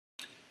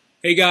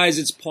Hey guys,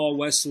 it's Paul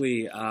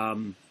Wesley.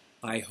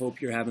 I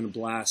hope you're having a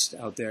blast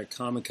out there at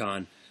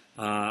Comic-Con.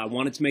 I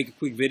wanted to make a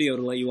quick video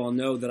to let you all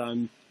know that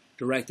I'm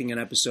directing an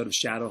episode of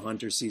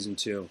Shadowhunters Season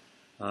 2.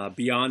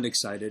 Beyond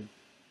excited.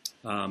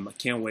 I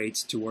can't wait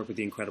to work with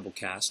the incredible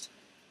cast.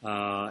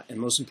 And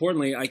most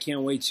importantly, I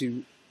can't wait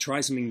to try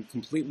something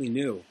completely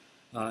new,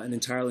 an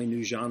entirely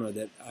new genre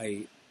that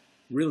I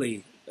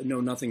really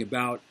know nothing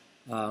about,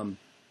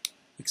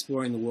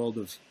 exploring the world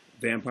of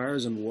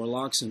vampires and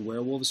warlocks and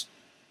werewolves.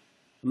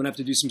 I'm going to have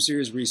to do some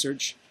serious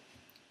research,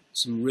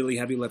 some really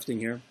heavy lifting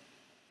here.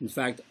 In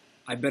fact,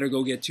 I better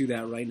go get to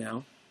that right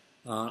now.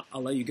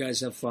 I'll let you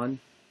guys have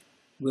fun.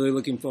 Really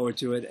looking forward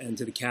to it, and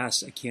to the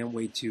cast, I can't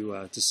wait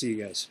to see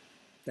you guys.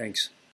 Thanks.